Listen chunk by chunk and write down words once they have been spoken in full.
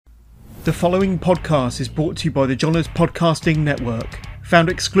The following podcast is brought to you by the Johners Podcasting Network, found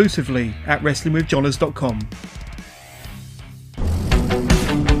exclusively at WrestlingWithJohners.com.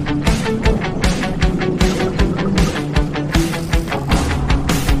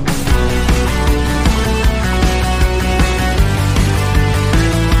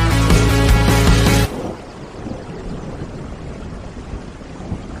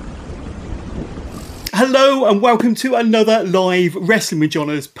 Hello and welcome to another live Wrestling with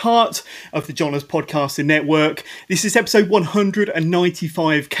Johners, part of the Johners Podcasting Network. This is episode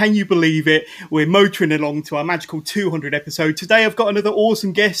 195. Can you believe it? We're motoring along to our magical 200 episode. Today I've got another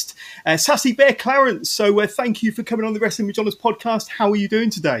awesome guest, Sassy Bear Clarence. So thank you for coming on the Wrestling with Johners podcast. How are you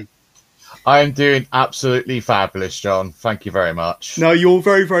doing today? I'm doing absolutely fabulous, John. Thank you very much. No, you're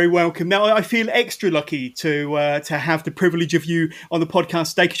very, very welcome. Now, I feel extra lucky to have the privilege of you on the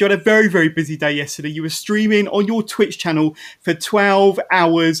podcast today because you had a very, very busy day yesterday. You were streaming on your Twitch channel for 12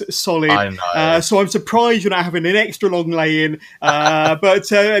 hours solid. I know. So I'm surprised you're not having an extra long lay-in. But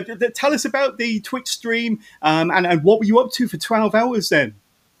tell us about the Twitch stream and what were you up to for 12 hours then?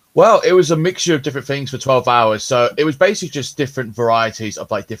 Well, it was a mixture of different things for 12 hours. So it was basically just different varieties of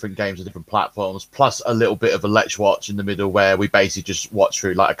like different games on different platforms, plus a little bit of a Let's Watch in the middle where we basically just watch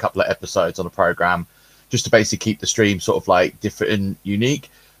through like a couple of episodes on a program just to basically keep the stream sort of like different and unique.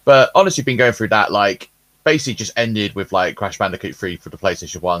 But honestly, been going through that, like basically just ended with like Crash Bandicoot 3 for the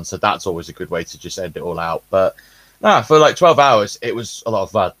PlayStation 1. So that's always a good way to just end it all out. But no, for like 12 hours, it was a lot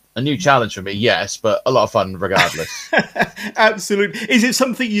of fun. A new challenge for me, yes, but a lot of fun regardless. Absolutely. Is it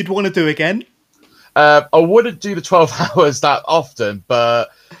something you'd want to do again? I wouldn't do the 12 hours that often, but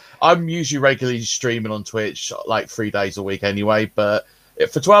I'm usually regularly streaming on Twitch like 3 days a week anyway. But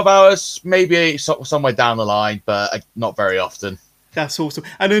for 12 hours, maybe somewhere down the line, but not very often. That's awesome.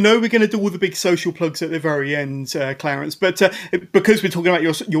 And I know we're going to do all the big social plugs at the very end, Clarence, but because we're talking about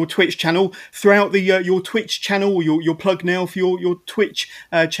your Twitch channel, throughout the your Twitch channel, your plug now for your Twitch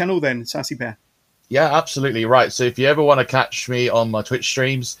channel then, Sassy Bear. Yeah, absolutely. Right. So if you ever want to catch me on my Twitch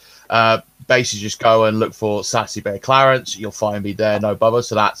streams, basically just go and look for Sassy Bear Clarence. You'll find me there, no bother.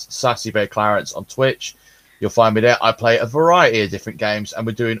 So that's Sassy Bear Clarence on Twitch. You'll find me there. I play a variety of different games and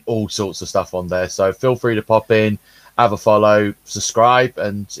we're doing all sorts of stuff on there. So feel free to pop in, have a follow, subscribe,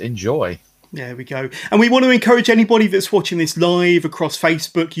 and enjoy. There we go. And we want to encourage anybody that's watching this live across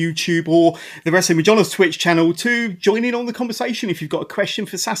Facebook, YouTube, or the Wrestling with Johners Twitch channel to join in on the conversation. If you've got a question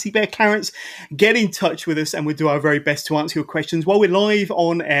for Sassy Bear Clarence, get in touch with us and we'll do our very best to answer your questions while we're live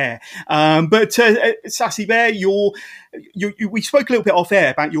on air. But Sassy Bear, we spoke a little bit off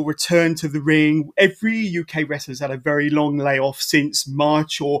air about your return to the ring. Every UK wrestler's had a very long layoff since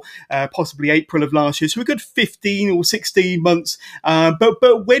March or possibly April of last year. So a good 15 or 16 months.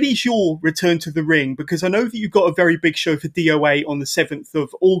 But when is your return to the ring? Because I know that you've got a very big show for DOA on the 7th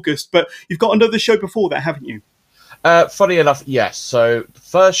of August, but you've got another show before that, haven't you? Funny enough, yes. So the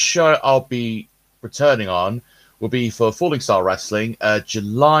first show I'll be returning on will be for Falling Star Wrestling,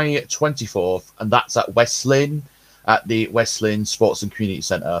 July 24th, and that's at West Lynn, at the West Lynn Sports and Community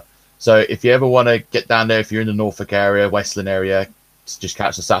Centre. So if you ever want to get down there, if you're in the Norfolk area, West Lynn area, just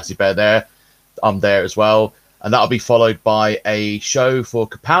catch the Sassy Bear there. I'm there as well. And that'll be followed by a show for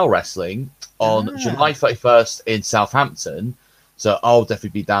Kapow Wrestling on July 31st in Southampton. So I'll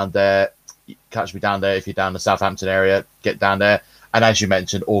definitely be down there. Catch me down there if you're down the Southampton area. Get down there. And as you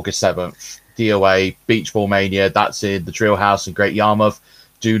mentioned, August 7th, DOA Beach Ball Mania. That's in the Drill House in Great Yarmouth.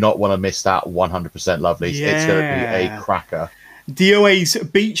 Do not want to miss that. 100% lovely. Yeah. It's going to be a cracker. DOA's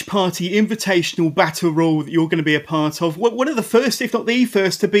Beach Party Invitational Battle Royal that you're going to be a part of. One of the first, if not the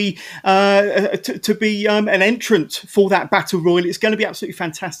first, to be an entrant for that Battle Royal. It's going to be absolutely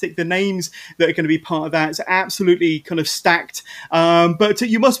fantastic. The names that are going to be part of that is absolutely kind of stacked. But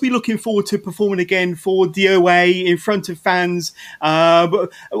you must be looking forward to performing again for DOA in front of fans. Are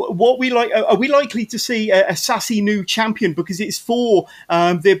we likely to see a sassy new champion? Because it's for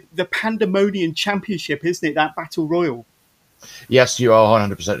the Pandemonium Championship, isn't it? That Battle Royal. Yes, you are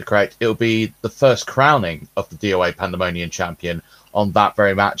 100% correct. It'll be the first crowning of the DOA Pandemonium champion on that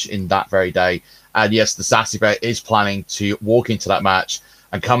very match in that very day. And yes, the Sassy Bear is planning to walk into that match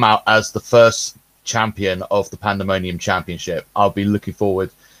and come out as the first champion of the Pandemonium Championship. I'll be looking forward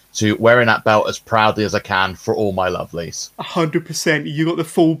to wearing that belt as proudly as I can for all my lovelies. 100%. You got the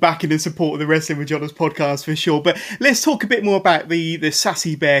full backing and support of the Wrestling with Johners podcast for sure. But let's talk a bit more about the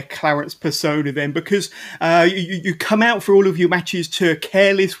Sassy Bear Clarence persona then, because you come out for all of your matches to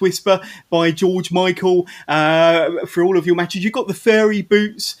Careless Whisper by George Michael. For all of your matches, you've got the furry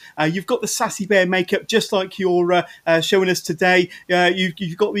boots. You've got the Sassy Bear makeup, just like you're showing us today.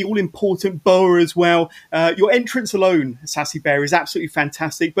 You've got the all-important boa as well. Your entrance alone, Sassy Bear, is absolutely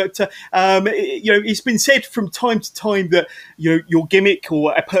fantastic. But it's been said from time to time that your gimmick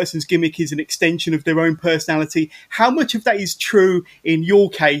or a person's gimmick is an extension of their own personality. How much of that is true in your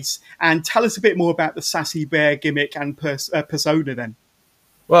case? And tell us a bit more about the Sassy Bear gimmick and persona then.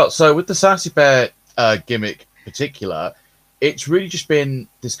 Well, so with the Sassy Bear gimmick in particular, it's really just been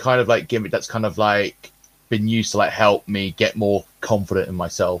this kind of like gimmick that's kind of like been used to like help me get more confident in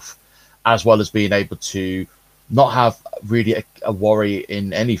myself, as well as being able to not have really a worry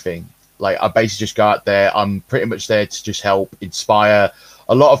in anything. Like I basically just go out there. I'm pretty much there to just help inspire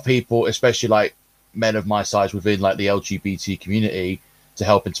a lot of people, especially like men of my size within like the LGBT community, to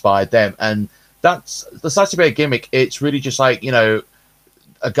help inspire them. And that's the Sassy Bear gimmick. It's really just like,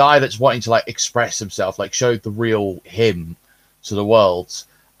 a guy that's wanting to like express himself, like show the real him to the world.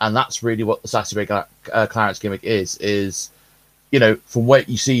 And that's really what the Sassy Bear Clarence gimmick is, from what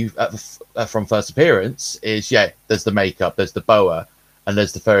you see from first appearance is, there's the makeup, there's the boa, and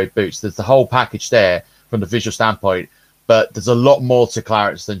there's the furry boots. There's the whole package there from the visual standpoint. But there's a lot more to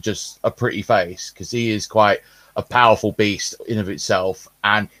Clarence than just a pretty face, because he is quite a powerful beast in of itself.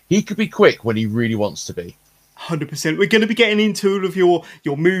 And he could be quick when he really wants to be. 100%. We're going to be getting into all of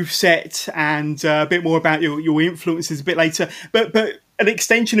your move set and a bit more about your influences a bit later. But an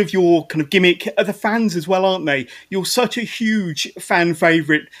extension of your kind of gimmick are the fans as well, aren't they? You're such a huge fan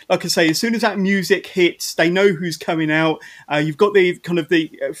favourite. Like I say, as soon as that music hits, they know who's coming out. You've got the kind of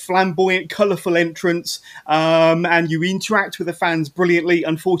the flamboyant, colourful entrance, and you interact with the fans brilliantly.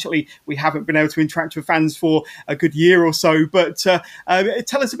 Unfortunately, we haven't been able to interact with fans for a good year or so. But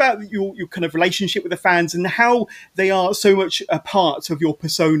tell us about your kind of relationship with the fans and how they are so much a part of your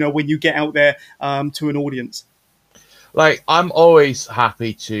persona when you get out there to an audience. Like, I'm always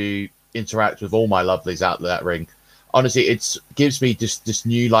happy to interact with all my lovelies out that ring. Honestly, it gives me this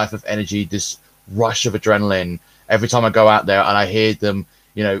new life of energy, this rush of adrenaline every time I go out there and I hear them,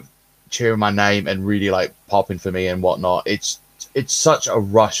 cheering my name and really like popping for me and whatnot. It's such a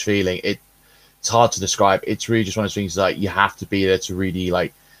rush feeling. It's hard to describe. It's really just one of those things like you have to be there to really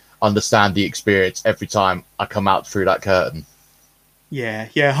like understand the experience every time I come out through that curtain. Yeah,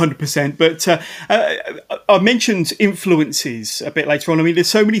 100%. But I mentioned influences a bit later on. I mean, there's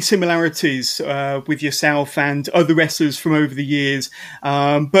so many similarities with yourself and other wrestlers from over the years.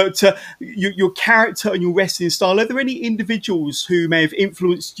 But your character and your wrestling style, are there any individuals who may have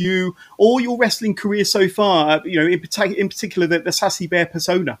influenced you or your wrestling career so far? In particular, the Sassy Bear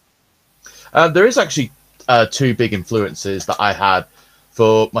persona? There is actually two big influences that I had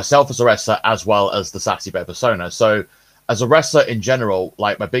for myself as a wrestler, as well as the Sassy Bear persona. So, as a wrestler in general,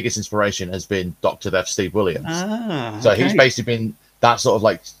 like my biggest inspiration has been Dr. Death Steve Williams. So he's basically been that sort of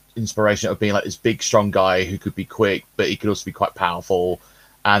like inspiration of being like this big, strong guy who could be quick, but he could also be quite powerful.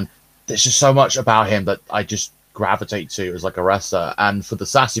 And there's just so much about him that I just gravitate to as like a wrestler. And for the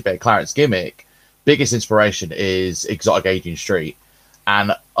Sassy Bear Clarence gimmick, biggest inspiration is Exotic Adrian Street.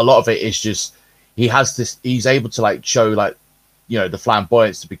 And a lot of it is just, he's able to like show like, the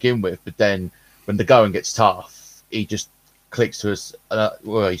flamboyance to begin with, but then when the going gets tough, he just clicks to us,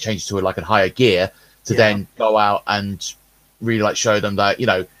 he changes to like a higher gear to then go out and really like show them that,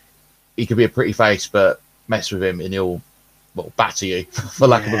 he could be a pretty face, but mess with him and he'll batter you, for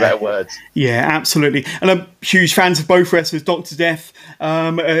lack of a better word. Yeah, absolutely. And I'm huge fans of both wrestlers, Dr. Death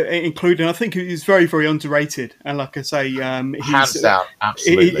included. I think he's very, very underrated. And like I say, hands down,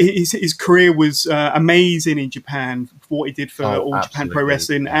 absolutely. His career was amazing in Japan, for what he did for All Japan Pro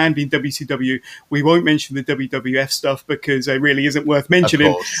Wrestling and in WCW. We won't mention the WWF stuff because it really isn't worth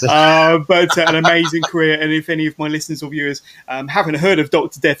mentioning. But an amazing career. And if any of my listeners or viewers haven't heard of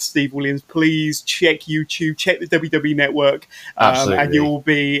Dr. Death Steve Williams, please check YouTube, check the WWE Network. And you'll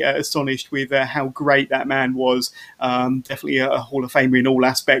be astonished with how great that man was. Definitely a Hall of Famer in all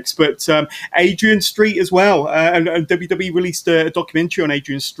aspects. But Adrian Street as well. And WWE released a documentary on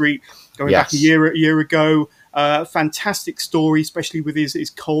Adrian Street going back a year ago. Fantastic story, especially with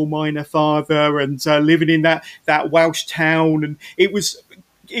his coal miner father and living in that Welsh town. And it was...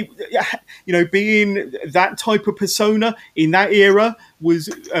 being that type of persona in that era was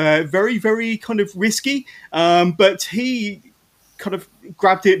very, very kind of risky. But he kind of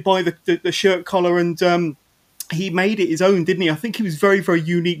grabbed it by the shirt collar and he made it his own, didn't he? I think he was very, very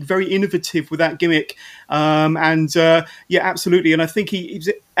unique, very innovative with that gimmick. Absolutely. And I think he was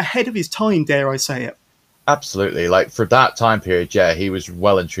ahead of his time, dare I say it. Absolutely. Like for that time period, he was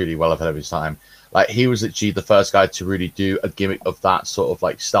well and truly well ahead of his time. Like he was actually the first guy to really do a gimmick of that sort of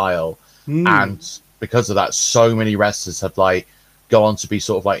like style. And because of that, so many wrestlers have like gone on to be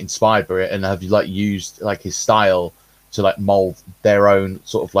sort of like inspired by it and have like used like his style to like mold their own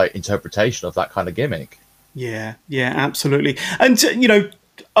sort of like interpretation of that kind of gimmick. Yeah, absolutely. And,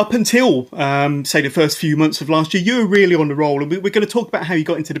 up until, say, the first few months of last year, you were really on the roll. And we're going to talk about how you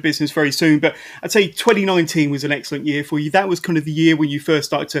got into the business very soon. But I'd say 2019 was an excellent year for you. That was kind of the year when you first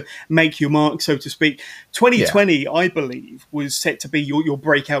started to make your mark, so to speak. 2020, I believe, was set to be your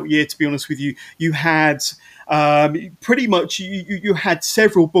breakout year, to be honest with you. You had... pretty much you had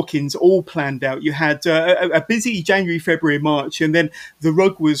several bookings all planned out. You had a busy January, February, March, and then the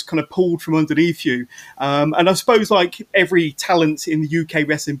rug was kind of pulled from underneath you. And I suppose, like every talent in the UK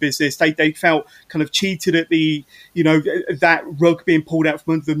wrestling business, they felt kind of cheated at the, that rug being pulled out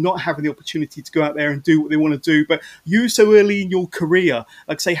from under them, not having the opportunity to go out there and do what they want to do. But you, so early in your career,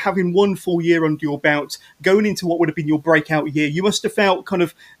 like say, having 1 full year under your belt, going into what would have been your breakout year, you must have felt kind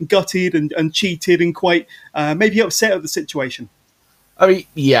of gutted and cheated and quite maybe upset at the situation. I mean,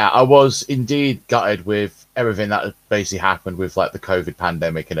 yeah, I was indeed gutted with everything that basically happened with like the COVID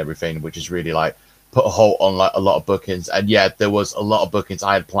pandemic and everything, which is really like put a halt on like a lot of bookings. And yeah, there was a lot of bookings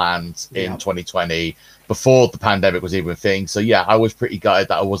I had planned in 2020 before the pandemic was even a thing. So yeah, I was pretty gutted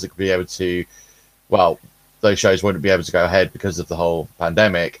that I wasn't going to be able to, well, those shows wouldn't be able to go ahead because of the whole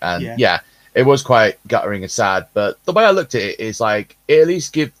pandemic. And yeah, it was quite guttering and sad. But the way I looked at it is like, it at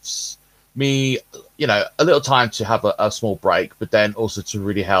least gives me, a little time to have a small break, but then also to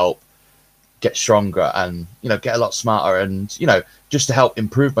really help get stronger and, get a lot smarter and, just to help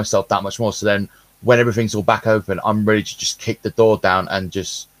improve myself that much more. So then when everything's all back open, I'm ready to just kick the door down and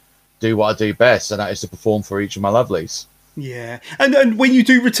just do what I do best. And that is to perform for each of my lovelies. Yeah. And when you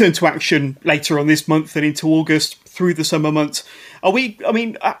do return to action later on this month and into August through the summer months,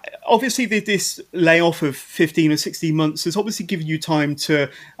 obviously this layoff of 15 or 16 months has obviously given you time to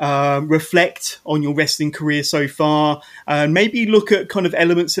reflect on your wrestling career so far and maybe look at kind of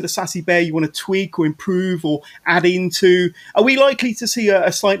elements of the Sassy Bear you want to tweak or improve or add into. Are we likely to see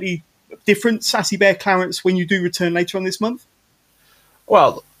a slightly different Sassy Bear Clarence when you do return later on this month?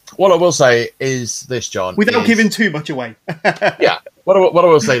 Well, what I will say is this, John. Without giving too much away. Yeah. What I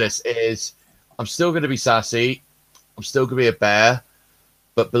will say this is I'm still going to be sassy. I'm still going to be a bear.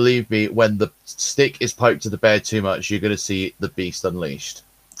 But believe me, when the stick is poked to the bear too much, you're going to see the beast unleashed.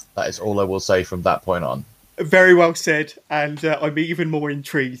 That is all I will say from that point on. Very well said. And I'm even more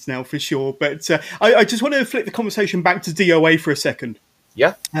intrigued now for sure. But I just want to flip the conversation back to DOA for a second.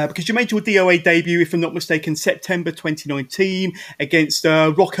 Yeah. Because you made your DOA debut, if I'm not mistaken, September 2019 against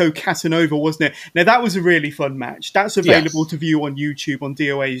Rocco Casanova, wasn't it? Now, that was a really fun match. That's available to view on YouTube, on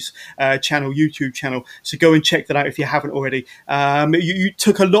DOA's YouTube channel. So go and check that out if you haven't already. You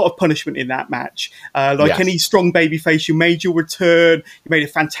took a lot of punishment in that match. Any strong babyface, you made your return. You made a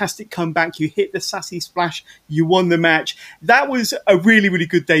fantastic comeback. You hit the sassy splash. You won the match. That was a really, really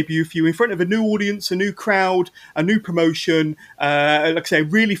good debut for you in front of a new audience, a new crowd, a new promotion. Like I say, a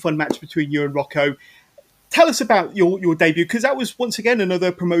really fun match between you and Rocco. Tell us about your debut, because that was once again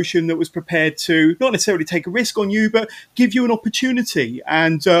another promotion that was prepared to not necessarily take a risk on you, but give you an opportunity,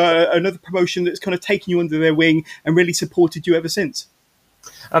 and another promotion that's kind of taken you under their wing and really supported you ever since.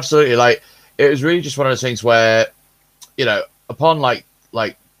 Absolutely. Like, it was really just one of those things where, upon like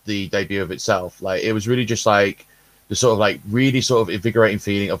the debut of itself, like it was really just like the sort of like really sort of invigorating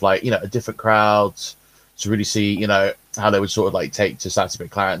feeling of like, a different crowd to really see, how they would sort of like take to Sassy Bear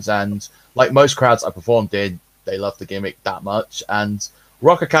Clarence. And like most crowds I performed in, they love the gimmick that much. And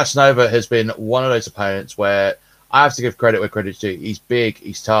Rocco Casanova has been one of those opponents where I have to give credit where credit's due. He's big,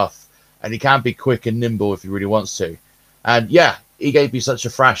 he's tough, and he can be quick and nimble if he really wants to. And yeah, he gave me such a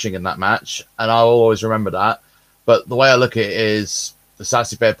thrashing in that match, and I'll always remember that. But the way I look at it is the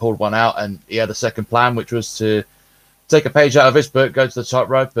Sassy Bear pulled one out, and he had a second plan, which was to take a page out of his book, go to the top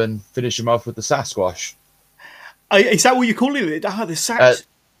rope, and finish him off with the Sasquatch. Is that what you're calling it? The Sass?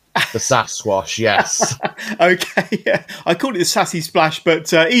 The Sasquatch, yes. Okay, yeah. I call it the Sassy Splash,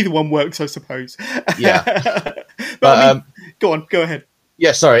 but either one works, I suppose. Yeah. but go on, go ahead.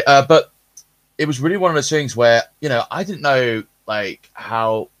 Yeah, sorry. But it was really one of those things where, I didn't know like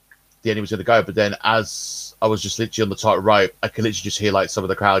how the ending was going to go, but then as I was just literally on the top rope, I could literally just hear like some of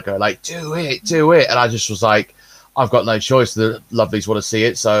the crowd go like, do it. And I just was like, I've got no choice. The lovelies want to see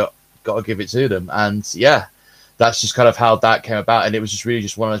it, so got to give it to them. And yeah, that's just kind of how that came about. And it was just really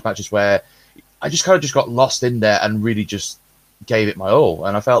just one of those matches where I just kind of just got lost in there and really just gave it my all.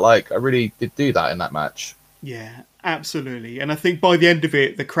 And I felt like I really did do that in that match. Yeah, absolutely. And I think by the end of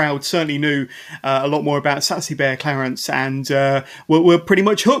it, the crowd certainly knew a lot more about Sassy Bear Clarence and were pretty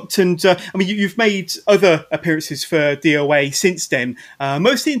much hooked. And you've made other appearances for DOA since then,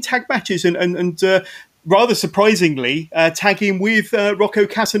 mostly in tag matches and rather surprisingly, tagging with Rocco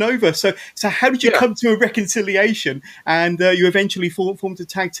Casanova. So how did you come to a reconciliation? And you eventually formed a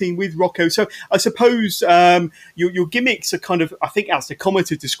tag team with Rocco. So I suppose your gimmicks are kind of, I think as the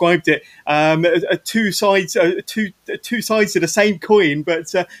commenter described it, two sides of the same coin.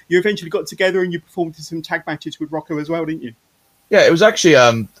 But you eventually got together and you performed in some tag matches with Rocco as well, didn't you? Yeah, it was actually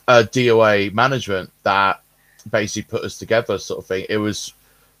a DOA management that basically put us together, sort of thing. It was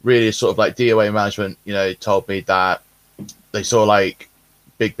really sort of like DOA management, told me that they saw like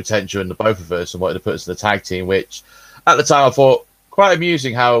big potential in the both of us and wanted to put us in the tag team, which at the time I thought quite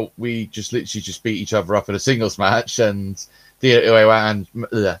amusing how we just literally just beat each other up in a singles match, and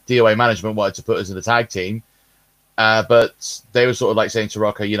DOA management wanted to put us in the tag team. But they were sort of like saying to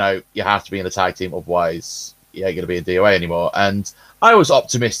Rocco, you have to be in the tag team, otherwise you ain't going to be in DOA anymore. And I was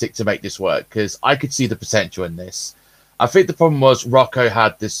optimistic to make this work because I could see the potential in this. I think the problem was Rocco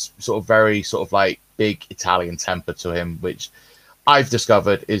had this sort of very sort of like big Italian temper to him, which I've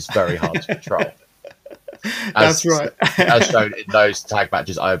discovered is very hard to control. That's right. As shown in those tag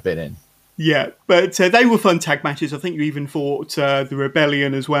matches I've been in. Yeah, but they were fun tag matches. I think you even fought the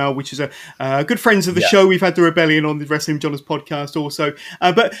Rebellion as well, which is a good friends of the show. We've had the Rebellion on the Wrestling with Johners podcast also.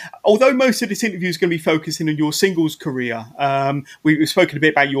 But although most of this interview is going to be focusing on your singles career, we've spoken a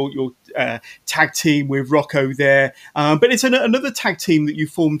bit about your tag team with Rocco there. But it's another tag team that you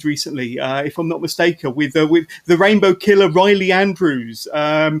formed recently, if I'm not mistaken, with the Rainbow Killer, Riley Andrews,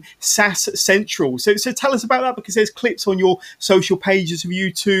 SAS Central. So tell us about that, because there's clips on your social pages of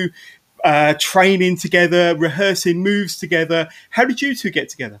you two training together, rehearsing moves together. How did you two get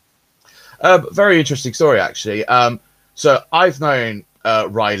together? Very interesting story, actually. So I've known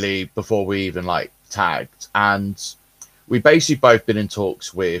Riley before we even like tagged, and we basically both been in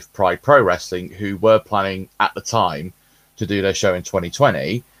talks with Pride Pro Wrestling, who were planning at the time to do their show in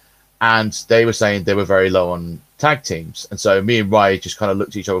 2020, and they were saying they were very low on tag teams. And so me and Riley just kind of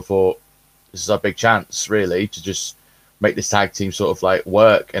looked at each other and thought, this is our big chance, really, to just make this tag team sort of like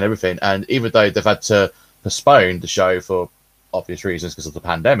work and everything. And even though they've had to postpone the show for obvious reasons because of the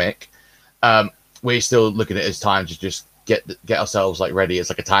pandemic, we're still looking at it as time to just get ourselves like ready as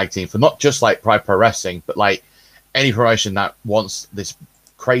like a tag team for not just like Pride Pro Wrestling, but like any promotion that wants this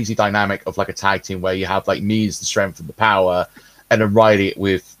crazy dynamic of like a tag team where you have like me as the strength and the power, and then Riley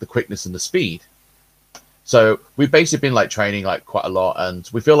with the quickness and the speed. So we've basically been like training like quite a lot, and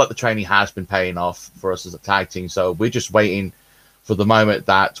we feel like the training has been paying off for us as a tag team. So we're just waiting for the moment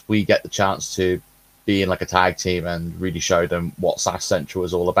that we get the chance to be in like a tag team and really show them what SAS Central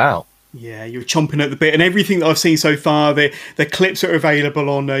is all about. Yeah, you're chomping at the bit, and everything that I've seen so far, the clips that are available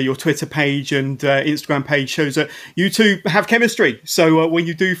on your Twitter page and Instagram page shows that you two have chemistry. So when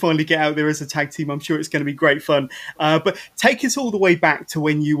you do finally get out there as a tag team, I'm sure it's going to be great fun. But take us all the way back to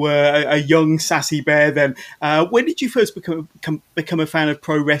when you were a young Sassy Bear then. When did you first become a fan of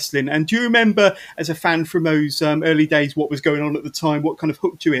pro wrestling? And do you remember, as a fan from those early days, what was going on at the time? What kind of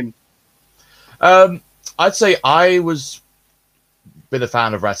hooked you in? I'd say I was been a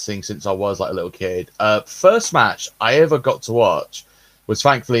fan of wrestling since I was like a little kid. First match I ever got to watch was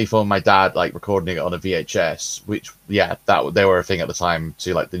thankfully from my dad like recording it on a VHS, which they were a thing at the time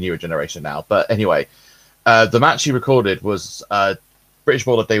to like the newer generation now. But anyway, the match he recorded was British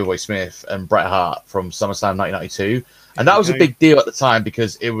Bulldog David Boy Smith and Bret Hart from SummerSlam 1992, and that was a big deal at the time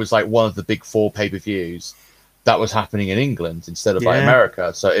because it was like one of the big 4 pay-per-views that was happening in England instead of like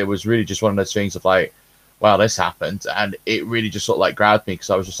America. So it was really just one of those things of like, wow, this happened, and it really just sort of like grabbed me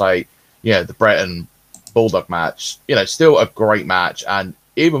because I was just like, the Bret and Bulldog match, still a great match, and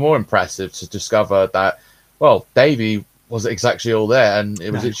even more impressive to discover that, well, Davey wasn't exactly all there, and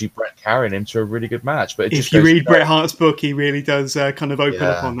it was actually Bret carrying him to a really good match. But if you read Bret Hart's book, he really does kind of open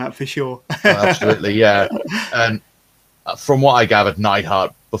up on that for sure. Absolutely, yeah. And from what I gathered,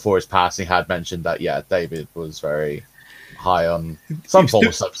 Neidhart before his passing had mentioned that David was very high on some form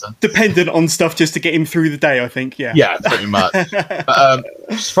of substance, dependent on stuff just to get him through the day, I think. Yeah, pretty much. But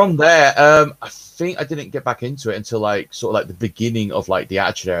from there, I think I didn't get back into it until like sort of like the beginning of like the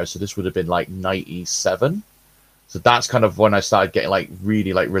Attitude Era. So this would have been like 97. So that's kind of when I started getting like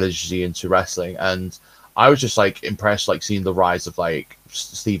really like religiously into wrestling, and I was just like impressed like seeing the rise of like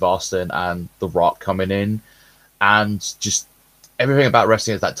Steve Austin and The Rock coming in, and just everything about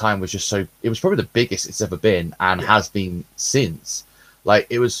wrestling at that time was just so, it was probably the biggest it's ever been and has been since. Like,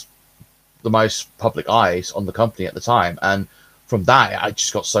 it was the most public eyes on the company at the time. And from that, I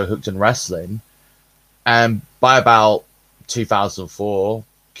just got so hooked in wrestling. And by about 2004,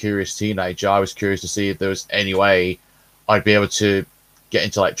 curious teenager, I was curious to see if there was any way I'd be able to get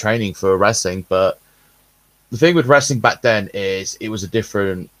into like training for wrestling. But the thing with wrestling back then is it was a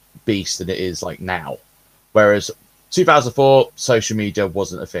different beast than it is like now. Whereas 2004, social media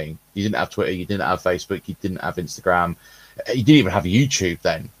wasn't a thing. You didn't have Twitter, you didn't have Facebook, you didn't have Instagram, you didn't even have YouTube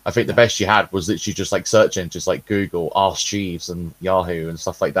then. I think the best you had was literally just like search engines like Google, Ask Jeeves, and Yahoo and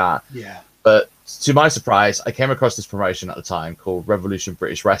stuff like that. Yeah. But to my surprise, I came across this promotion at the time called Revolution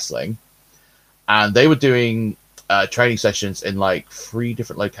British Wrestling, and they were doing training sessions in like 3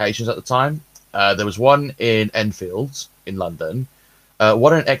 different locations at the time. There was one in Enfield in London,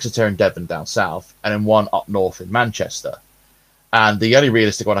 one in Exeter and Devon down south, and then one up north in Manchester. And the only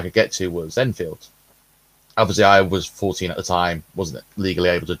realistic one I could get to was Enfield. Obviously, I was 14 at the time, wasn't legally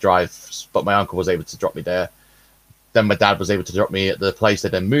able to drive, but my uncle was able to drop me there. Then my dad was able to drop me at the place they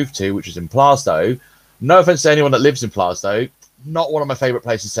then moved to, which was in Plaistow. No offense to anyone that lives in Plaistow, not one of my favourite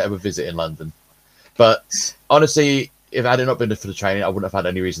places to ever visit in London. But honestly, if I had not been for the training, I wouldn't have had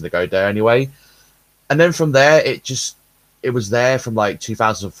any reason to go there anyway. And then from there, it was there from like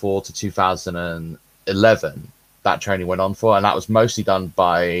 2004 to 2011. That training went on for, and that was mostly done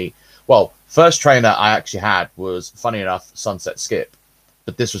by, well, first trainer I actually had was, funny enough, Sunset Skip.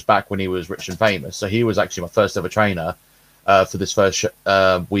 But this was back when he was rich and famous. So he was actually my first ever trainer for this first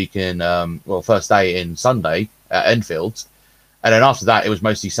week in, first day in Sunday at Enfield. And then after that, it was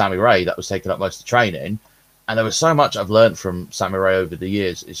mostly Sammy Ray that was taking up most of the training. And there was so much I've learned from Sammy Ray over the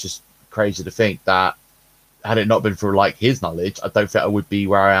years. It's just crazy to think that had it not been for like his knowledge, I don't think I would be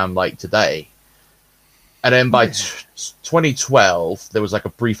where I am like today. And then by 2012, there was like a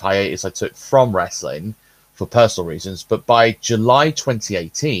brief hiatus I took from wrestling for personal reasons. But by July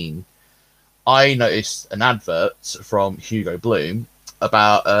 2018, I noticed an advert from Hugo Bloom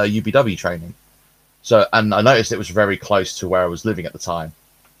about UBW training. So, and I noticed it was very close to where I was living at the time.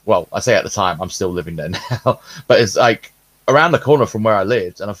 Well, I say at the time, I'm still living there now, but it's like around the corner from where I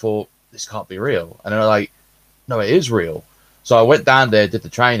lived. And I thought, this can't be real. And then I'm like, no, it is real. So I went down there, did the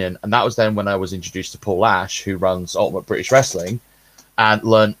training, and that was then when I was introduced to Paul Ash, who runs Ultimate British Wrestling, and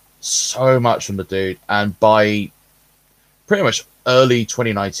learned so much from the dude. And by pretty much early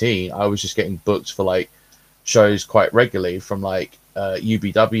 2019, I was just getting booked for like shows quite regularly from like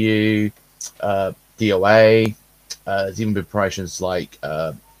UBW, DOA. There's even been promotions like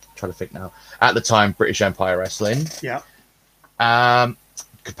trying to think now. At the time, British Empire Wrestling. Yeah.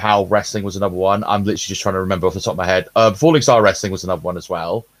 Kapow Wrestling was another one. I'm literally just trying to remember off the top of my head. Falling Star Wrestling was another one as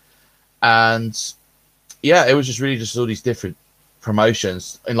well. And yeah, it was just really just all these different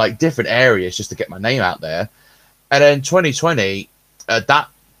promotions in like different areas just to get my name out there. And then 2020,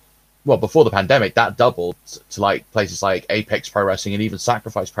 before the pandemic, that doubled to like places like Apex Pro Wrestling and even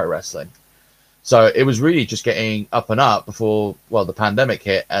Sacrifice Pro Wrestling. So it was really just getting up and up before, the pandemic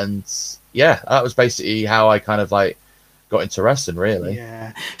hit. And yeah, that was basically how I kind of like got into wrestling, really.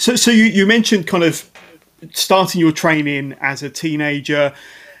 Yeah. So you mentioned kind of starting your training as a teenager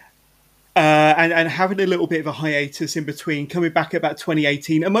and having a little bit of a hiatus in between, coming back about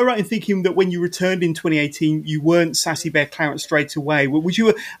 2018. Am I right in thinking that when you returned in 2018, you weren't Sassy Bear Clarence straight away? Was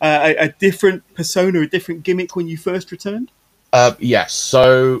you a different persona, a different gimmick when you first returned? Yes.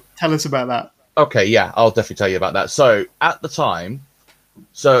 So tell us about that. Okay, yeah, I'll definitely tell you about that. So at the time,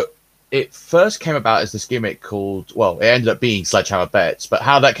 it first came about as this gimmick called, it ended up being Sledgehammer Bets, but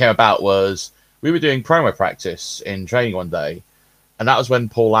how that came about was we were doing promo practice in training one day, and that was when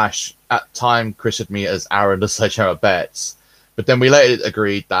Paul Ash, at the time, christened me as Aaron the Sledgehammer Bets, but then we later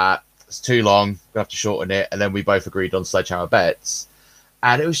agreed that it's too long, we have to shorten it, and then we both agreed on Sledgehammer Bets,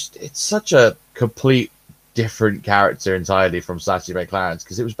 and it's such a complete different character entirely from Sassy Bear Clarence,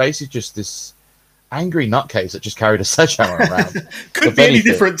 because it was basically just this angry nutcase that just carried a sledgehammer around. Could be any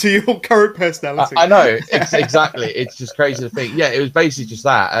different to your current personality. I know, exactly. It's just crazy to think. Yeah, it was basically just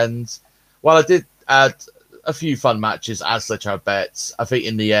that. And while I did add a few fun matches as Sledgehammer Bets, I think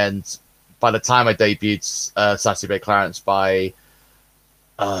in the end, by the time I debuted Sassy Bear Clarence by,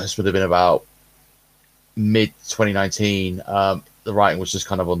 this would have been about mid-2019, the writing was just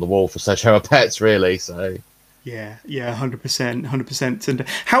kind of on the wall for Sledgehammer Bets, really, so... Yeah, 100%. And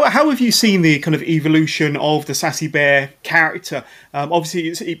how have you seen the kind of evolution of the Sassy Bear character? Obviously,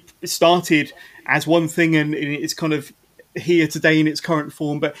 it started as one thing, and it's kind of here today in its current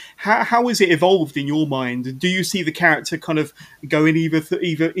form. But how has it evolved in your mind? Do you see the character kind of going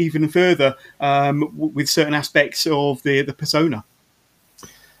even further with certain aspects of the persona?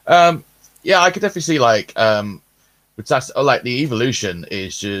 Yeah, I could definitely see with Sassy, the evolution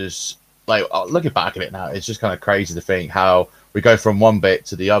is just. Looking back at it now, it's just kind of crazy to think how we go from one bit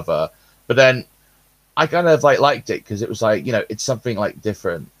to the other. But then I kind of liked it because it was it's something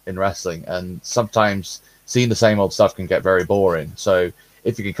different in wrestling, and sometimes seeing the same old stuff can get very boring. So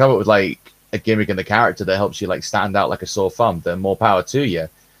if you can come up with a gimmick in the character that helps you stand out like a sore thumb, then more power to you.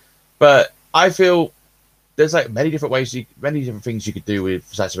 But I feel there's like many different ways, many different things you could do with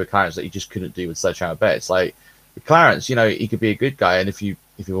Sassy Bear Clarence that you just couldn't do with Sledgehammer Bear. It's like with Clarence, you know, he could be a good guy, and if you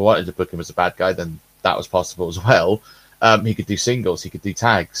wanted to book him as a bad guy, then that was possible as well. He could do singles, he could do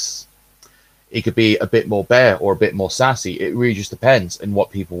tags, he could be a bit more bear or a bit more sassy. It really just depends on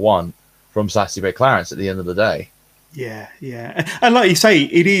what people want from Sassy Bear Clarence at the end of the day. Yeah, yeah. And like you say,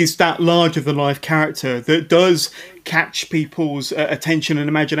 it is that larger-than-life character that does catch people's attention and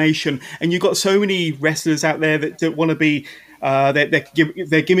imagination. And you've got so many wrestlers out there that want to be...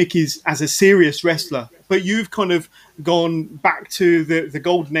 their gimmick is as a serious wrestler. But you've kind of gone back to the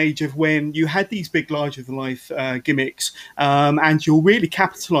golden age of when you had these big, larger-than-life gimmicks, and you're really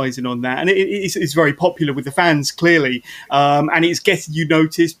capitalising on that. And it's very popular with the fans, clearly. And it's getting you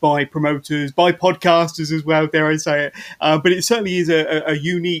noticed by promoters, by podcasters as well, dare I say it. But it certainly is a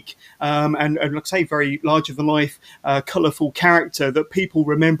unique and, like I say, very larger-than-life, colourful character that people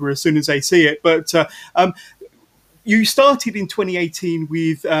remember as soon as they see it. But... you started in 2018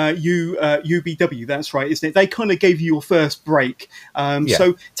 with UBW, that's right, isn't it? They kind of gave you your first break.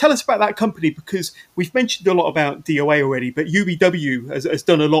 So tell us about that company, because we've mentioned a lot about DOA already, but UBW has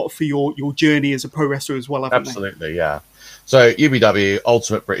done a lot for your journey as a pro wrestler as well, haven't they? Absolutely, yeah. So UBW,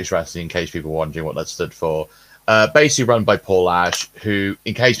 Ultimate British Wrestling, in case people are wondering what that stood for. Basically run by Paul Ash, who,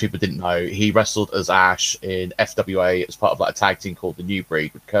 in case people didn't know, he wrestled as Ash in FWA as part of like a tag team called the New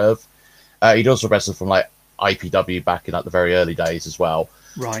Breed with Curve. He'd also wrestled from like IPW back in like the very early days as well.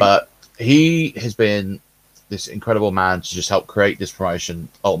 Right. But he has been this incredible man to just help create this promotion,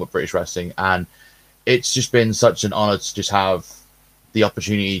 Ultimate British Wrestling, and it's just been such an honor to just have the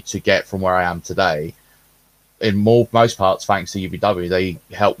opportunity to get from where I am today. In most parts, thanks to UBW, they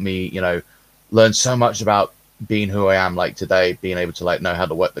helped me, you know, learn so much about being who I am like today, being able to like know how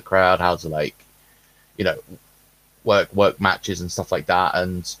to work the crowd, how to like, you know, work matches and stuff like that.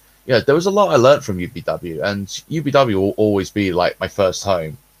 And yeah, there was a lot I learned from UBW, and UBW will always be like my first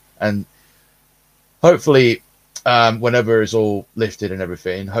home. And hopefully, whenever it's all lifted and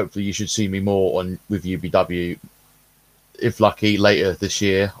everything, hopefully you should see me more with UBW, if lucky, later this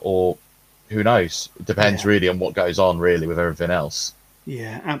year, or who knows? It depends really on what goes on really with everything else.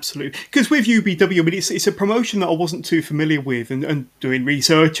 Yeah, absolutely. Because with UBW, I mean, it's a promotion that I wasn't too familiar with, and doing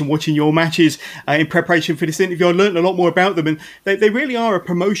research and watching your matches in preparation for this interview, I learned a lot more about them, and they really are a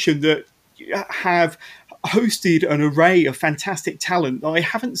promotion that have hosted an array of fantastic talent that I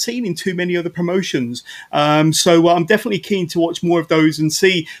haven't seen in too many other promotions. So I'm definitely keen to watch more of those and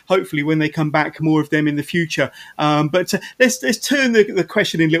see, hopefully, when they come back, more of them in the future. But let's turn the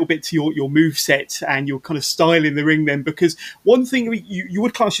question a little bit to your moveset and your kind of style in the ring then, because one thing, you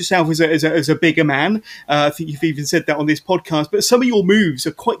would class yourself as a bigger man. I think you've even said that on this podcast, but some of your moves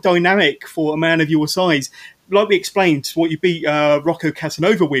are quite dynamic for a man of your size. Like we explained, what you beat Rocco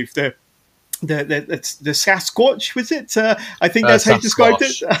Casanova with, the Sasquatch, was it? I think that's how you described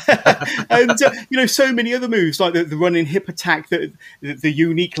it. And you know, so many other moves like the running hip attack, the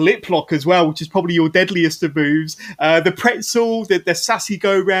unique lip lock as well, which is probably your deadliest of moves. The pretzel, the sassy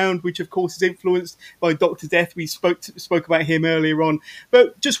go round, which of course is influenced by Dr. Death. We spoke about him earlier on.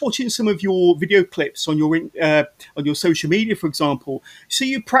 But just watching some of your video clips on your social media, for example, see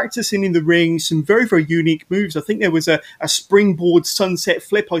you practicing in the ring some very, very unique moves. I think there was a springboard sunset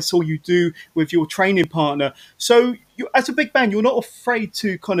flip I saw you do with your training partner. So as a big man, you're not afraid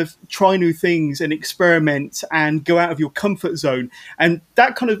to kind of try new things and experiment and go out of your comfort zone. And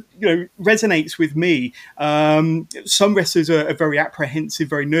that kind of, you know, resonates with me. Some wrestlers are very apprehensive,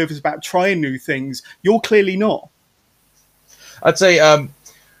 very nervous about trying new things. You're clearly not. I'd say in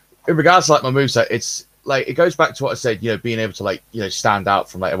regards to like my moveset, it's like it goes back to what I said, you know, being able to like, you know, stand out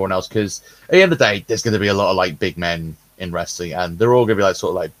from like everyone else, because at the end of the day, there's going to be a lot of like big men in wrestling, and they're all going to be like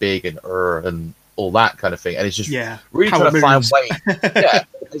sort of like big and all that kind of thing, and it's just really trying to find ways.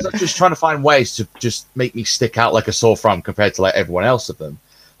 It's like just trying to find ways to just make me stick out like a sore thumb compared to like everyone else of them.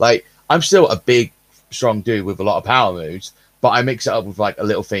 Like I'm still a big, strong dude with a lot of power moves, but I mix it up with like a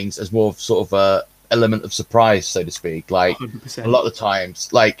little things as more of sort of a element of surprise, so to speak. Like 100%. A lot of the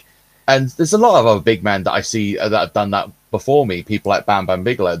times, like, and there's a lot of other big men that I see that have done that before me. People like Bam Bam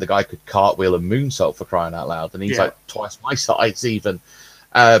Bigelow, the guy could cartwheel and moonsault, for crying out loud, and he's like twice my size even.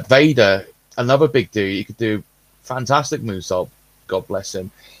 Vader, another big dude, he could do fantastic moonsault, God bless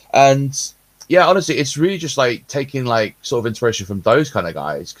him. And yeah, honestly, it's really just like taking like sort of inspiration from those kind of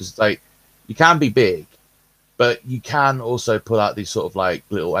guys, because like you can be big, but you can also pull out these sort of like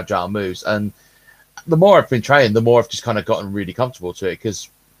little agile moves. And the more I've been training, the more I've just kind of gotten really comfortable to it, because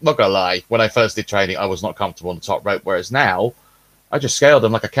not gonna lie, when I first did training, I was not comfortable on the top rope, whereas now I just scaled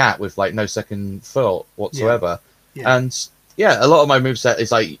them like a cat with like no second thought whatsoever. And yeah, a lot of my moveset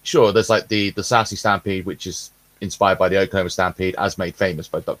is like, sure, there's like the Sassy Stampede, which is inspired by the Oklahoma Stampede, as made famous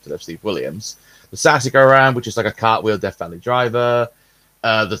by Dr. F. Steve Williams. The Sassy Go Around, which is like a cartwheel Death Valley driver.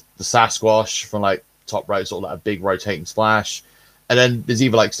 The Sasquatch from like top rope, sort of like a big rotating splash. And then there's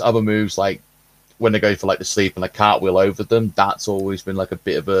either like other moves like when they go for like the sleep and a cartwheel over them. That's always been like a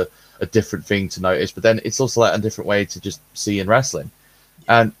bit of a different thing to notice. But then it's also like a different way to just see in wrestling.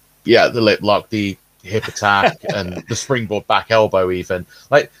 And yeah, the lip lock, the hip attack, and the springboard back elbow, even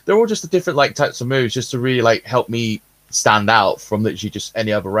like they're all just the different like types of moves, just to really like help me stand out from literally just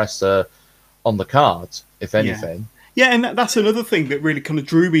any other wrestler on the card, if anything. Yeah, and that's another thing that really kind of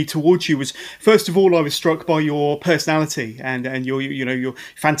drew me towards you was, first of all, I was struck by your personality and your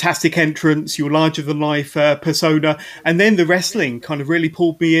fantastic entrance, your larger than life persona, and then the wrestling kind of really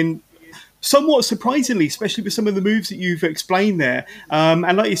pulled me in. Somewhat surprisingly, especially with some of the moves that you've explained there.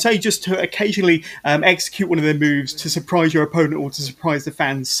 And like you say, just to occasionally execute one of their moves to surprise your opponent or to surprise the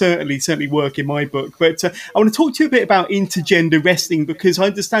fans certainly work in my book. But I want to talk to you a bit about intergender wrestling, because I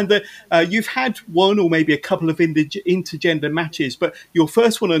understand that you've had one or maybe a couple of intergender matches, but your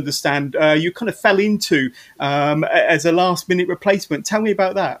first one, I understand, you kind of fell into as a last-minute replacement. Tell me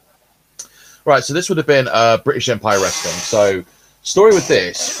about that. Right, so this would have been British Empire Wrestling. So story with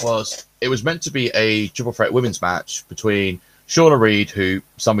this was, it was meant to be a triple threat women's match between Shauna Reed, who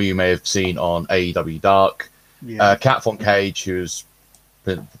some of you may have seen on AEW Dark, Kat Von Cage, who's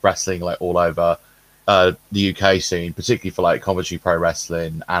been wrestling like all over the UK scene, particularly for like Coventry Pro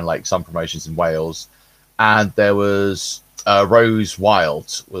Wrestling and like some promotions in Wales. And there was Rose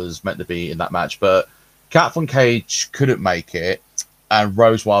Wild was meant to be in that match, but Kat Von Cage couldn't make it, and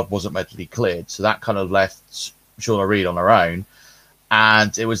Rose Wild wasn't medically cleared, so that kind of left Shauna Reed on her own.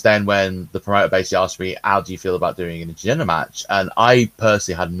 And it was then when the promoter basically asked me, how do you feel about doing an intergender match? And I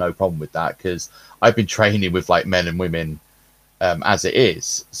personally had no problem with that, because I've been training with like men and women as it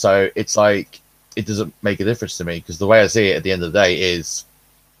is. So it's like, it doesn't make a difference to me, because the way I see it at the end of the day is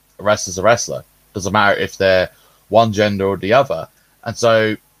a wrestler's a wrestler. Doesn't matter if they're one gender or the other. And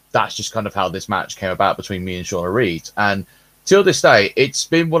so that's just kind of how this match came about between me and Shauna Reed. And till this day, it's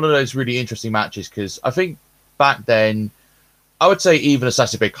been one of those really interesting matches, because I think back then, I would say even as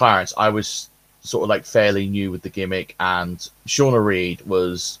Sassy Bear Clarence, I was sort of like fairly new with the gimmick, and Shauna Reed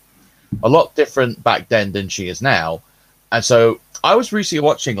was a lot different back then than she is now. And so I was recently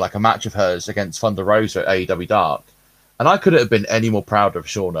watching like a match of hers against Thunder Rosa at AEW Dark, and I couldn't have been any more proud of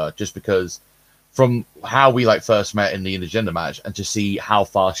Shauna, just because from how we like first met in the intergender match, and to see how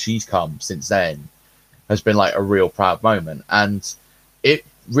far she's come since then has been like a real proud moment. And it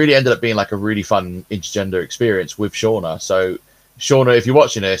really ended up being like a really fun intergender experience with Shauna. So Shauna, if you're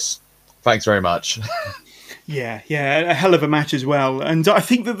watching this, thanks very much. Yeah, a hell of a match as well. And I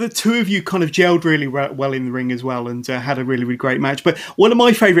think that the two of you kind of gelled really well in the ring as well, and had a really great match. But one of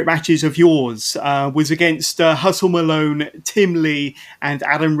my favourite matches of yours was against Hustle Malone, Tim Lee, and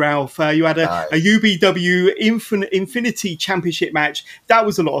Adam Ralph. You had a UBW Infinity Championship match. That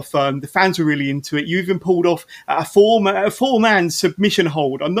was a lot of fun. The fans were really into it. You even pulled off a four-man submission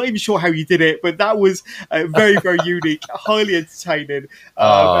hold. I'm not even sure how you did it, but that was very unique, highly entertaining,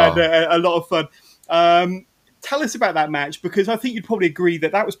 and a lot of fun. Tell us about that match, because I think you'd probably agree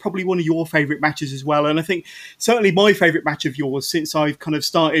that that was probably one of your favourite matches as well. And I think certainly my favourite match of yours since I've kind of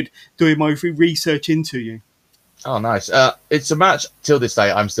started doing my research into you. Oh, nice. It's a match till this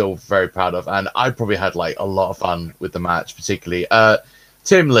day I'm still very proud of, and I probably had like a lot of fun with the match, particularly.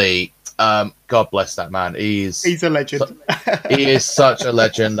 Tim Lee, God bless that man. He's a legend. He is such a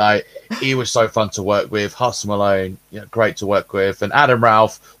legend. He was so fun to work with. Hustle Malone, great to work with. And Adam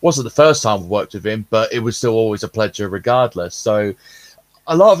Ralph wasn't the first time we worked with him, but it was still always a pleasure regardless. So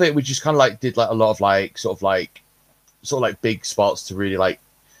a lot of it, we just kind of like did like a lot of like sort of like big spots to really like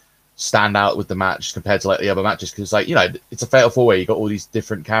stand out with the match compared to like the other matches, because like, it's a fatal four-way. You got all these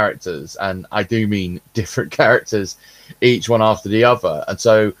different characters, and I do mean different characters, each one after the other. And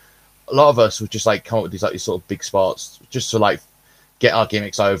so a lot of us would just like come up with these like these sort of big spots just to like get our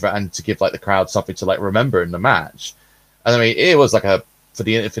gimmicks over and to give like the crowd something to like remember in the match. And I mean, it was like for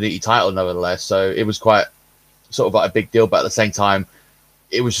the Infinity title nevertheless, so it was quite sort of like a big deal, but at the same time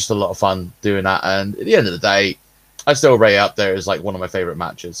it was just a lot of fun doing that. And at the end of the day, I still rate up there as like one of my favorite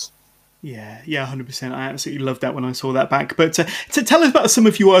matches. Yeah, 100%. I absolutely loved that when I saw that back. But to tell us about some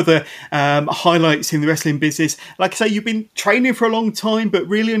of your other highlights in the wrestling business. Like I say, you've been training for a long time, but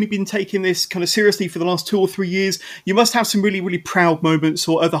really only been taking this kind of seriously for the last 2 or 3 years. You must have some really proud moments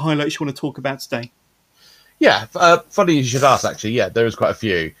or other highlights you want to talk about today. Yeah, funny you should ask, actually. Yeah, there was quite a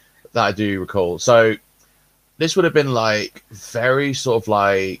few that I do recall. So this would have been like very sort of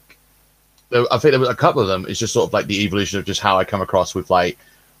like I think there was a couple of them. It's just sort of like the evolution of just how I come across with like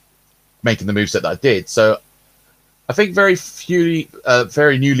making the moveset that I did. So I think very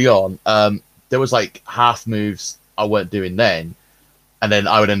newly on, there was like half moves I weren't doing then, and then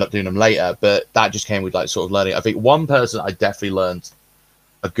I would end up doing them later. But that just came with like sort of learning. I think one person I definitely learned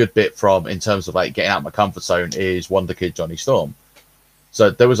a good bit from in terms of like getting out of my comfort zone is Wonder Kid Johnny Storm. So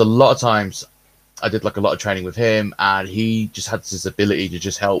there was a lot of times I did like a lot of training with him, and he just had this ability to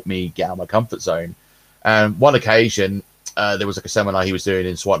just help me get out of my comfort zone. And one occasion, there was like a seminar he was doing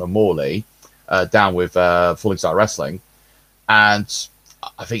in Swanton and Morley, down with Falling Star Wrestling, and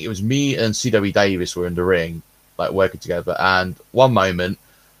I think it was me and CW Davis were in the ring, like working together. And one moment,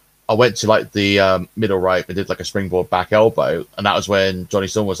 I went to like the middle rope and did like a springboard back elbow, and that was when Johnny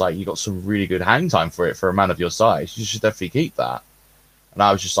Storm was like, "You got some really good hang time for it for a man of your size. You should definitely keep that." And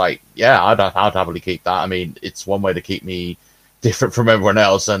I was just like, "Yeah, I'd happily keep that. I mean, it's one way to keep me different from everyone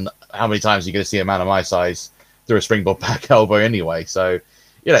else. And how many times are you going to see a man of my size through a springboard back elbow anyway?" So,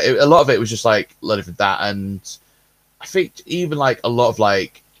 you know, a lot of it was just like learning from that. And I think even like a lot of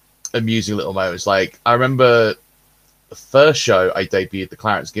like amusing little moments. Like I remember the first show I debuted the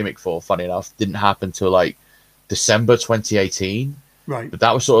Clarence gimmick for, funny enough, didn't happen till like December 2018. Right. But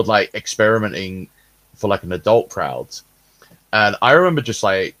that was sort of like experimenting for like an adult crowd. And I remember just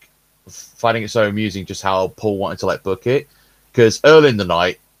like finding it so amusing just how Paul wanted to like book it. Because early in the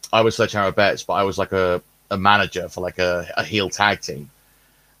night, I was Sledgehammer Bets, but I was like a manager for like a heel tag team.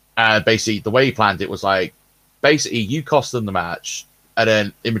 And basically, the way he planned it was like, basically, you cost them the match, and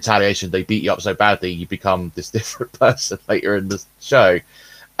then in retaliation, they beat you up so badly, you become this different person later in the show.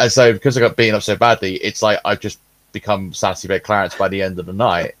 And so, because I got beaten up so badly, it's like I've just become Sassy Bear Clarence by the end of the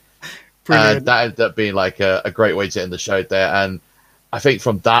night. And that ended up being like a great way to end the show there. And I think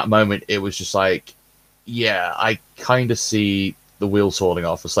from that moment, it was just like, yeah, I kind of see the wheels falling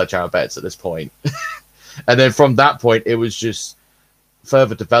off for Sledgehammer Bets at this point. And then from that point, it was just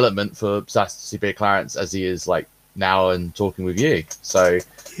further development for Sassy Bear Clarence as he is like now and talking with you. So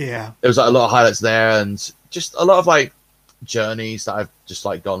yeah, there was like a lot of highlights there, and just a lot of like journeys that I've just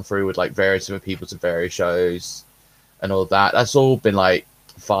like gone through with like various different people to various shows and all that. That's all been like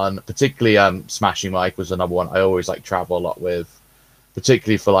fun. Particularly Smashing Mike was another one I always like travel a lot with,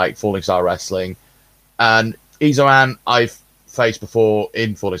 particularly for like Falling Star Wrestling. And Izoman I've faced before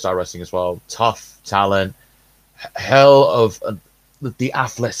in Falling Star Wrestling as well. Tough talent, hell of the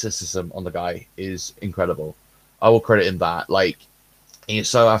athleticism on the guy is incredible. I will credit him that. Like, he is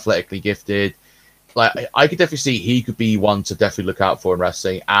so athletically gifted. Like, I could definitely see he could be one to definitely look out for in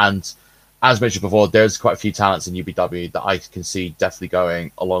wrestling. And as mentioned before, there's quite a few talents in UBW that I can see definitely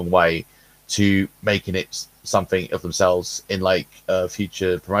going a long way to making it something of themselves in like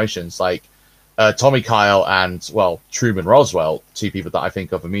future promotions. Like Tommy Kyle and, well, Truman Roswell, two people that I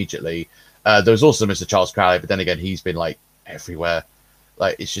think of immediately. There was also Mr. Charles Crowley, but then again, he's been like everywhere.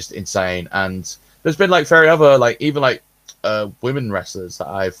 Like, it's just insane. And there's been like very other, like even like women wrestlers that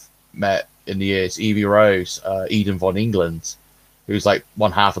I've met in the years. Evie Rose, Eden Von England, who's like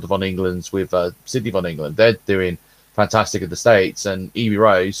one half of the Von Englands with Sydney Von England. They're doing fantastic in the States. And Evie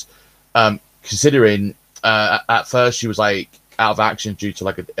Rose, considering at first she was like out of action due to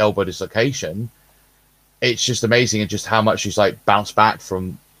like an elbow dislocation, it's just amazing and just how much she's like bounced back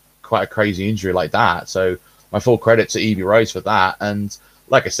from quite a crazy injury like that. So my full credit to Evie Rose for that. And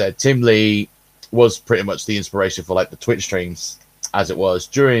like I said, Tim Lee was pretty much the inspiration for like the Twitch streams as it was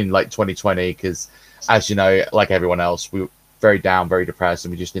during like 2020, because as you know, like everyone else, we were very down, very depressed,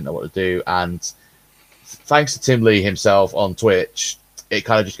 and we just didn't know what to do. And thanks to Tim Lee himself on Twitch, it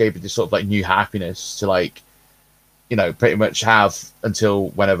kind of just gave me this sort of like new happiness to like, you know, pretty much have until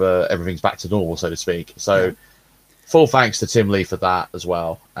whenever everything's back to normal, so to speak. So full thanks to Tim Lee for that as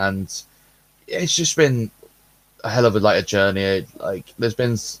well. And it's just been a hell of a journey. Like there's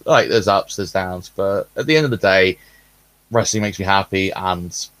been like there's ups, there's downs, but at the end of the day, wrestling makes me happy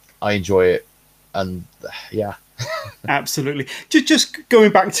and I enjoy it. And yeah. Absolutely. Just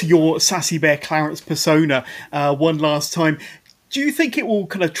going back to your Sassy Bear Clarence persona one last time, do you think it will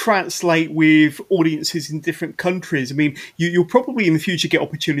kind of translate with audiences in different countries? I mean, you'll probably in the future get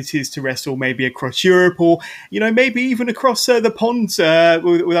opportunities to wrestle maybe across Europe or, you know, maybe even across the ponds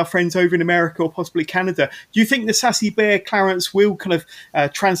with our friends over in America or possibly Canada. Do you think the Sassy Bear Clarence will kind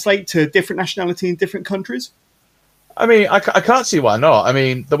of translate to different nationality in different countries? I mean, I can't see why not. I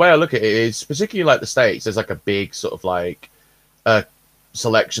mean, the way I look at it is, particularly like the States, there's like a big sort of like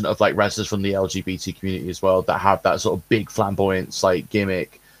selection of like wrestlers from the LGBT community as well that have that sort of big flamboyance like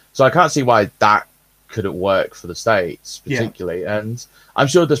gimmick. So I can't see why that couldn't work for the States particularly. Yeah. And I'm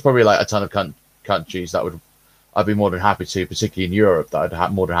sure there's probably like a ton of countries that I'd be more than happy to, particularly in Europe, that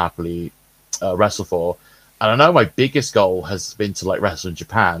I'd more than happily wrestle for. And I know my biggest goal has been to like wrestle in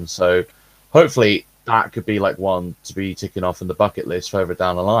Japan. So hopefully that could be like one to be ticking off in the bucket list further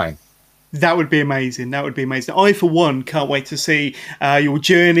down the line. That would be amazing. That would be amazing. I, for one, can't wait to see your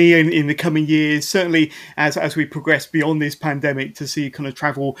journey in the coming years. Certainly, as we progress beyond this pandemic, to see you kind of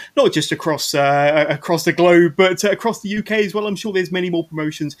travel not just across the globe, but across the UK as well. I'm sure there's many more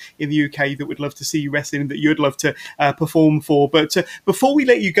promotions in the UK that would love to see you wrestling, that you'd love to perform for. But before we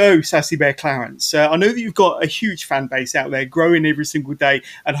let you go, Sassy Bear Clarence, I know that you've got a huge fan base out there, growing every single day,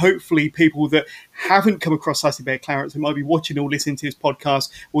 and hopefully people that haven't come across Sassy Bear Clarence, who might be watching or listening to this podcast,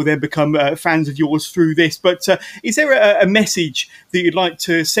 will then become fans of yours through this. But is there a message that you'd like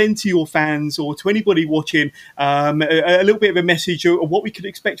to send to your fans or to anybody watching, a little bit of a message of what we could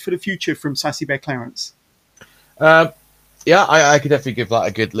expect for the future from Sassy Bear Clarence? Yeah, I could definitely give that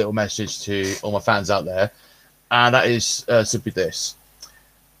a good little message to all my fans out there. And that is simply this.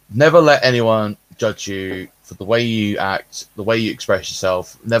 Never let anyone judge you for the way you act, the way you express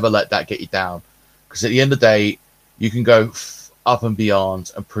yourself. Never let that get you down. Because at the end of the day, you can go up and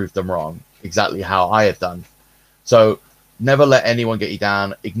beyond and prove them wrong, exactly how I have done. So never let anyone get you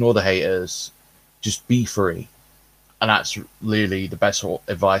down. Ignore the haters. Just be free. And that's really the best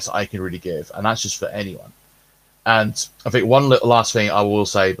advice I can really give. And that's just for anyone. And I think one little last thing I will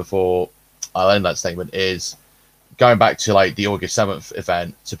say before I'll end that statement is going back to like the August 7th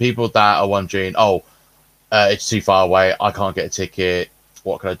event, to people that are wondering, it's too far away, I can't get a ticket,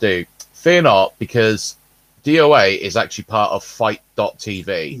 what can I do? Fear not, because DOA is actually part of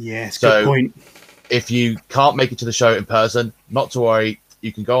Fight.tv. Yes, so good point. If you can't make it to the show in person, not to worry,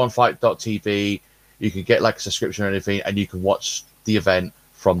 you can go on Fight.tv, you can get like a subscription or anything, and you can watch the event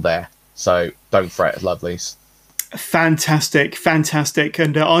from there. So don't fret, lovelies. Fantastic.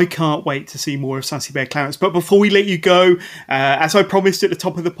 And I can't wait to see more of Sassy Bear Clarence. But before we let you go, as I promised at the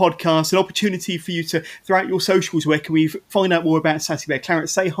top of the podcast, an opportunity for you to throw out your socials. Where can we find out more about Sassy Bear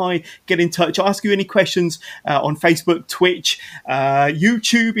Clarence? Say hi, get in touch, ask you any questions on Facebook, Twitch,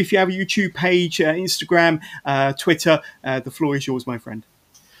 YouTube, if you have a YouTube page, Instagram, Twitter. The floor is yours, my friend.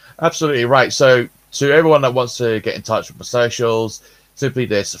 Absolutely right. So to everyone that wants to get in touch with my socials, simply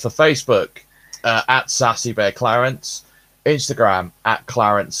this. For Facebook, at Sassy Bear Clarence, Instagram at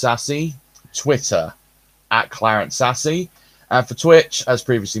Clarence Sassy, Twitter at Clarence Sassy, and for Twitch, as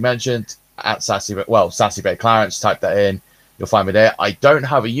previously mentioned, at Sassy Bear Clarence. Type that in, you'll find me there. I don't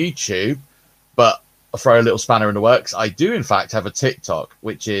have a YouTube, but I'll throw a little spanner in the works. I do, in fact, have a TikTok,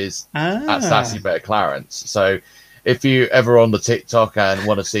 which is at Sassy Bear Clarence. So if you ever on the TikTok and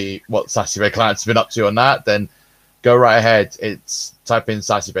want to see what Sassy Bear Clarence has been up to on that, then go right ahead. Type in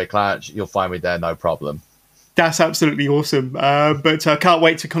Sassy Bear Clarence. You'll find me there, no problem. That's absolutely awesome. But I can't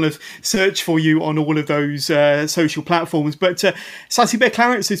wait to kind of search for you on all of those social platforms. But Sassy Bear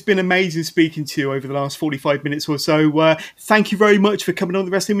Clarence, it's been amazing speaking to you over the last 45 minutes or so. Thank you very much for coming on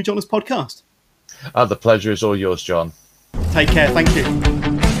the Wrestling with Johners podcast. The pleasure is all yours, John. Take care. Thank you.